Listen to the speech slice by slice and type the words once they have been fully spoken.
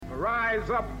rise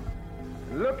up,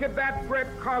 look at that great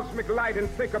cosmic light and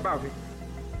think about it,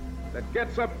 that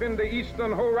gets up in the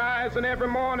eastern horizon every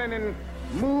morning and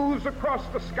moves across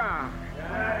the sky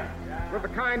with a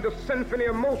kind of symphony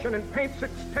of motion and paints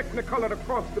its technicolor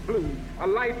across the blue, a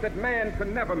light that man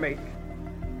can never make.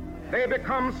 They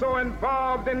become so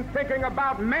involved in thinking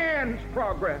about man's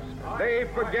progress, they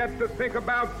forget to think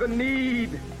about the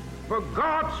need for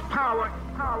God's power.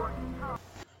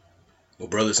 Well,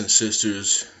 brothers and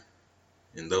sisters,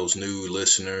 and those new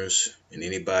listeners, and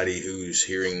anybody who's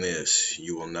hearing this,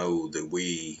 you will know that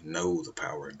we know the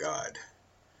power of God.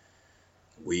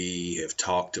 We have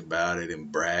talked about it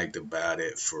and bragged about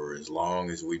it for as long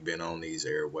as we've been on these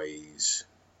airways,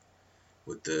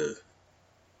 with the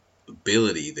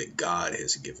ability that God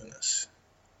has given us.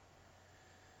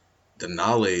 The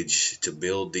knowledge to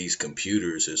build these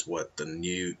computers is what the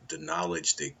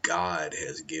knowledge that God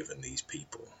has given these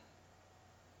people.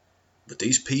 But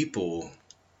these people,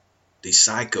 these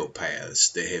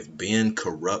psychopaths that have been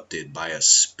corrupted by a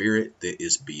spirit that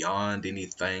is beyond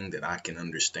anything that I can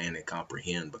understand and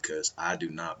comprehend, because I do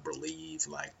not believe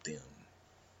like them.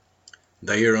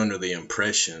 They are under the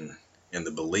impression and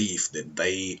the belief that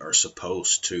they are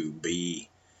supposed to be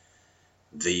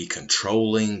the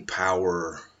controlling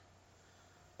power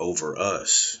over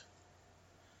us,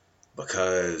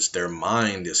 because their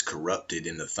mind is corrupted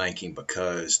into thinking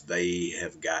because they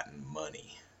have gotten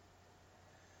money.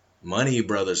 Money,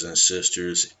 brothers and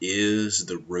sisters, is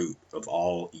the root of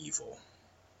all evil.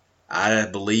 I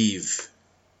believe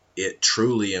it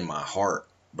truly in my heart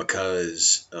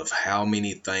because of how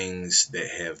many things that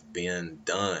have been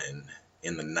done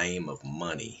in the name of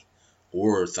money,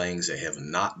 or things that have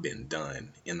not been done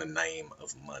in the name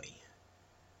of money.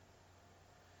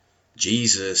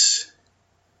 Jesus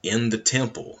in the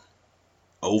temple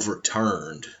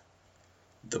overturned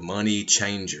the money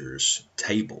changers'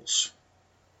 tables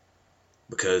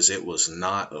because it was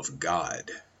not of God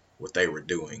what they were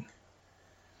doing.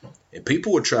 And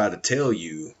people would try to tell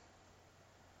you,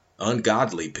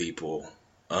 ungodly people,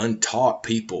 untaught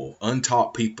people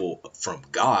from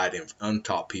God and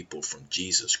untaught people from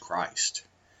Jesus Christ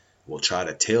will try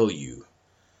to tell you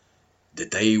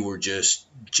that they were just,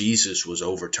 Jesus was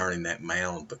overturning that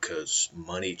mound because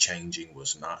money changing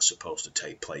was not supposed to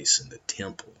take place in the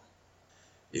temple.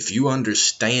 If you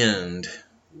understand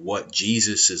what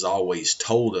Jesus has always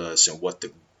told us and what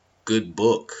the good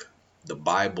book, the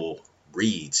Bible,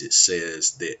 reads, it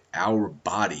says that our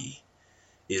body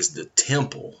is the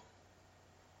temple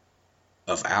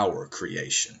of our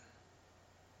creation.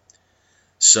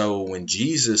 So when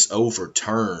Jesus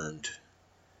overturned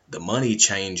the money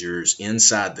changers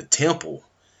inside the temple,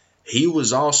 he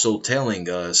was also telling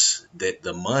us that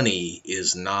the money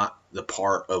is not the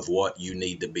part of what you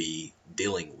need to be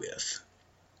dealing with.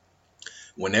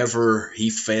 Whenever he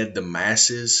fed the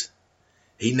masses,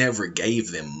 he never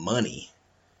gave them money.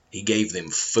 He gave them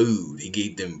food. He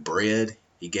gave them bread.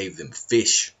 He gave them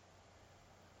fish.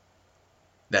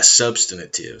 That's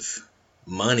substantive.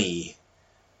 Money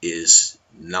is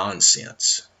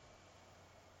nonsense.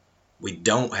 We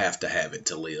don't have to have it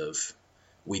to live.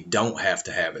 We don't have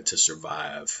to have it to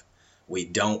survive. We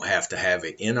don't have to have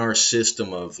it in our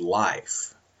system of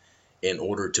life in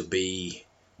order to be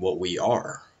what we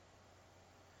are.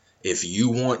 If you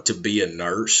want to be a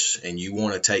nurse and you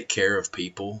want to take care of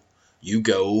people, you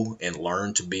go and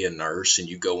learn to be a nurse and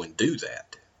you go and do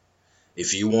that.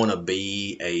 If you want to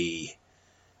be a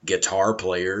guitar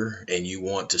player and you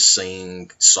want to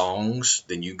sing songs,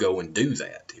 then you go and do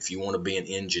that. If you want to be an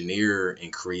engineer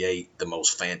and create the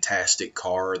most fantastic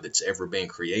car that's ever been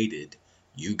created,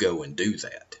 you go and do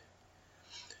that.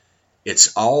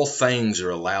 It's all things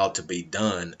are allowed to be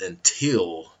done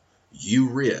until you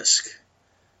risk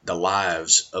the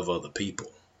lives of other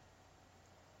people.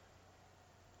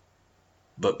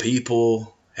 But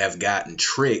people have gotten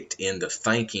tricked into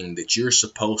thinking that you're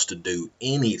supposed to do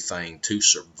anything to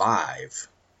survive,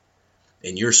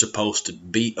 and you're supposed to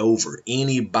be over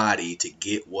anybody to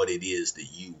get what it is that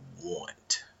you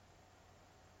want.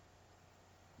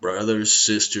 Brothers,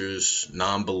 sisters,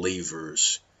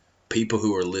 non-believers, people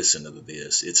who are listening to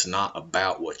this, it's not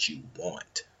about what you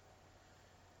want.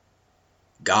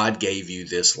 God gave you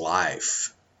this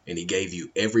life, and he gave you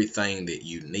everything that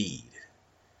you need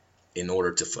in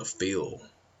order to fulfill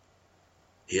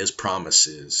his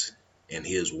promises and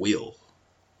his will.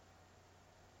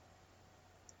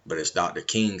 But as Dr.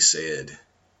 King said,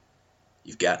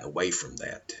 you've gotten away from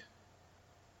that.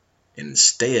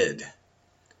 Instead,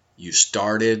 you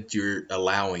started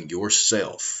allowing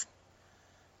yourself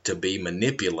to be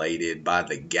manipulated by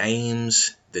the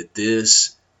games that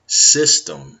this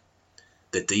system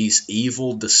that these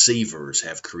evil deceivers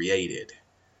have created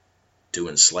to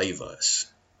enslave us.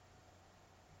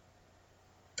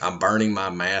 I'm burning my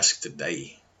mask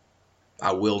today.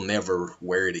 I will never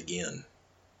wear it again.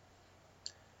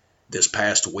 This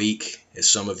past week, as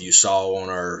some of you saw on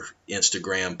our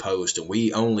Instagram post, and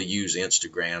we only use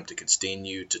Instagram to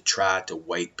continue to try to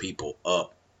wake people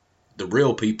up. The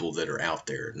real people that are out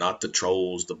there, not the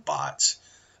trolls, the bots,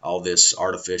 all this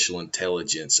artificial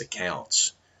intelligence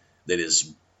accounts that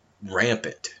is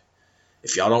rampant.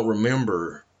 If y'all don't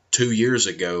remember, 2 years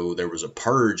ago, there was a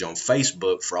purge on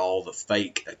Facebook for all the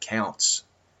fake accounts.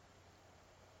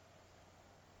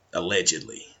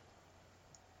 Allegedly.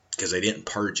 Because they didn't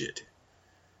purge it.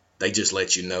 They just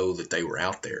let you know that they were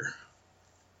out there.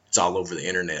 It's all over the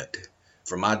internet.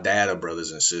 For my data,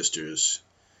 brothers and sisters,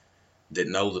 that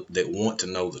want to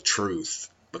know the truth,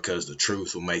 because the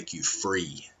truth will make you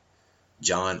free.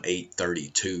 John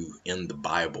 8:32 in the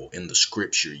Bible, in the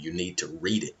scripture, you need to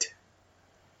read it.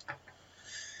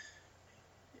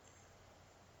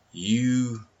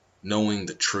 You knowing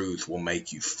the truth will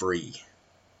make you free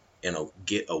and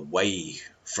get away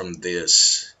from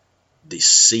this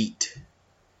deceit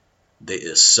that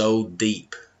is so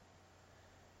deep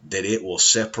that it will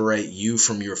separate you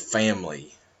from your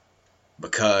family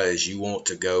because you want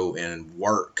to go and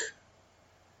work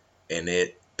and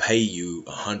it pay you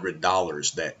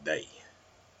 $100 that day.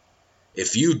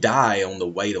 If you die on the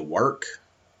way to work,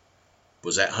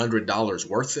 was that $100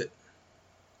 worth it?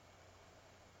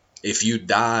 If you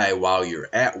die while you're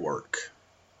at work,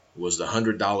 was the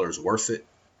 $100 worth it?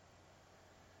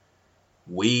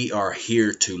 We are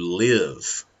here to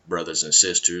live, brothers and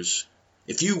sisters.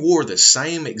 If you wore the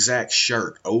same exact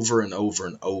shirt over and over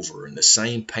and over, and the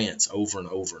same pants over and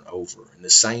over and over, and the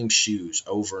same shoes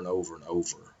over and over and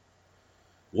over,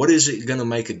 what is it going to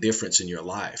make a difference in your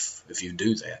life if you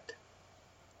do that?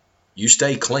 You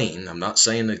stay clean. I'm not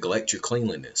saying neglect your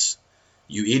cleanliness.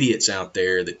 You idiots out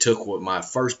there that took what my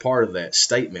first part of that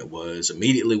statement was,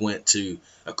 immediately went to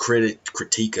a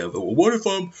critique of, well, what if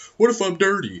I'm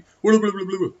dirty? Blah, blah, blah,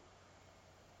 blah.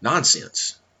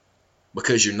 Nonsense.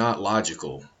 Because you're not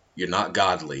logical, you're not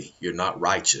godly, you're not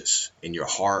righteous in your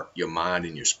heart, your mind,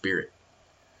 and your spirit.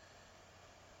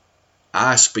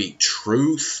 I speak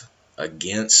truth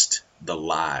against the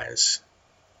lies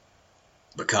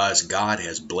because God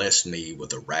has blessed me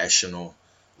with a rational,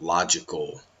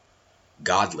 logical,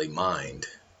 godly mind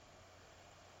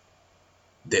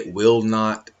that will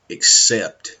not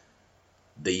accept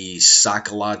the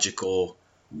psychological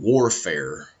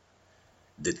warfare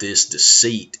that this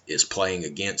deceit is playing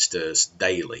against us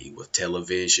daily with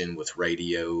television, with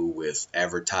radio, with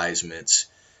advertisements,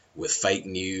 with fake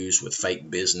news, with fake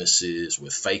businesses,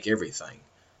 with fake everything.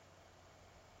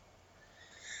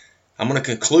 I'm going to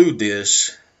conclude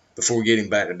this before getting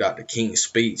back to Dr. King's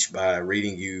speech by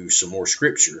reading you some more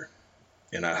scripture.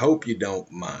 And I hope you don't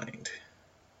mind,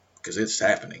 because it's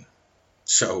happening.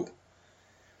 So,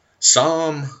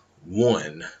 Psalm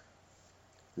 1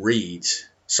 reads,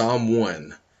 Psalm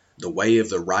 1, the way of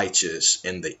the righteous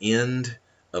and the end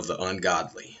of the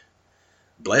ungodly.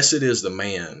 Blessed is the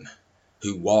man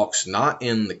who walks not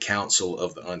in the counsel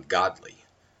of the ungodly,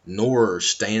 nor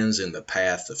stands in the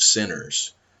path of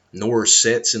sinners, nor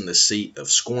sits in the seat of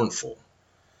scornful,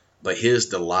 but his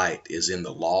delight is in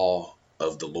the law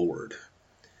of the Lord.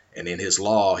 And in his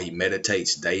law he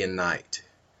meditates day and night.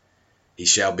 He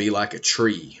shall be like a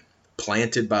tree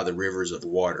planted by the rivers of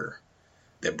water,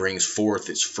 that brings forth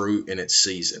its fruit in its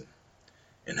season,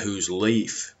 and whose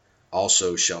leaf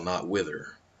also shall not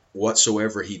wither.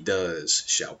 Whatsoever he does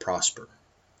shall prosper.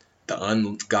 The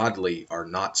ungodly are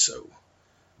not so,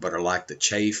 but are like the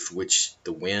chaff which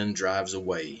the wind drives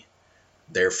away.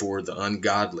 Therefore the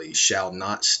ungodly shall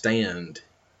not stand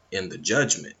in the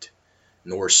judgment,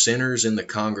 nor sinners in the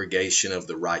congregation of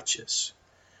the righteous.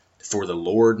 For the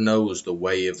Lord knows the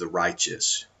way of the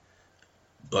righteous,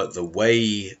 but the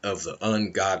way of the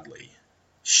ungodly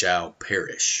shall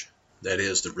perish. That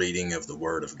is the reading of the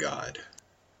Word of God.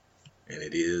 And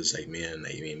it is amen,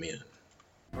 amen.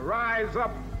 Rise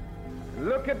up,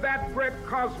 look at that great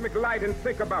cosmic light and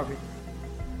think about it.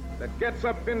 That gets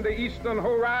up in the eastern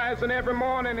horizon every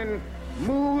morning and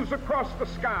moves across the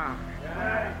sky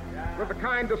with a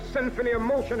kind of symphony of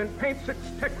motion and paints its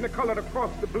technicolor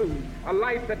across the blue, a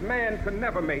light that man could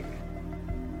never make.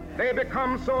 They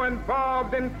become so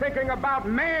involved in thinking about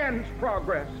man's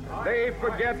progress, they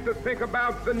forget to think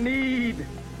about the need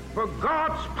for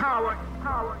God's power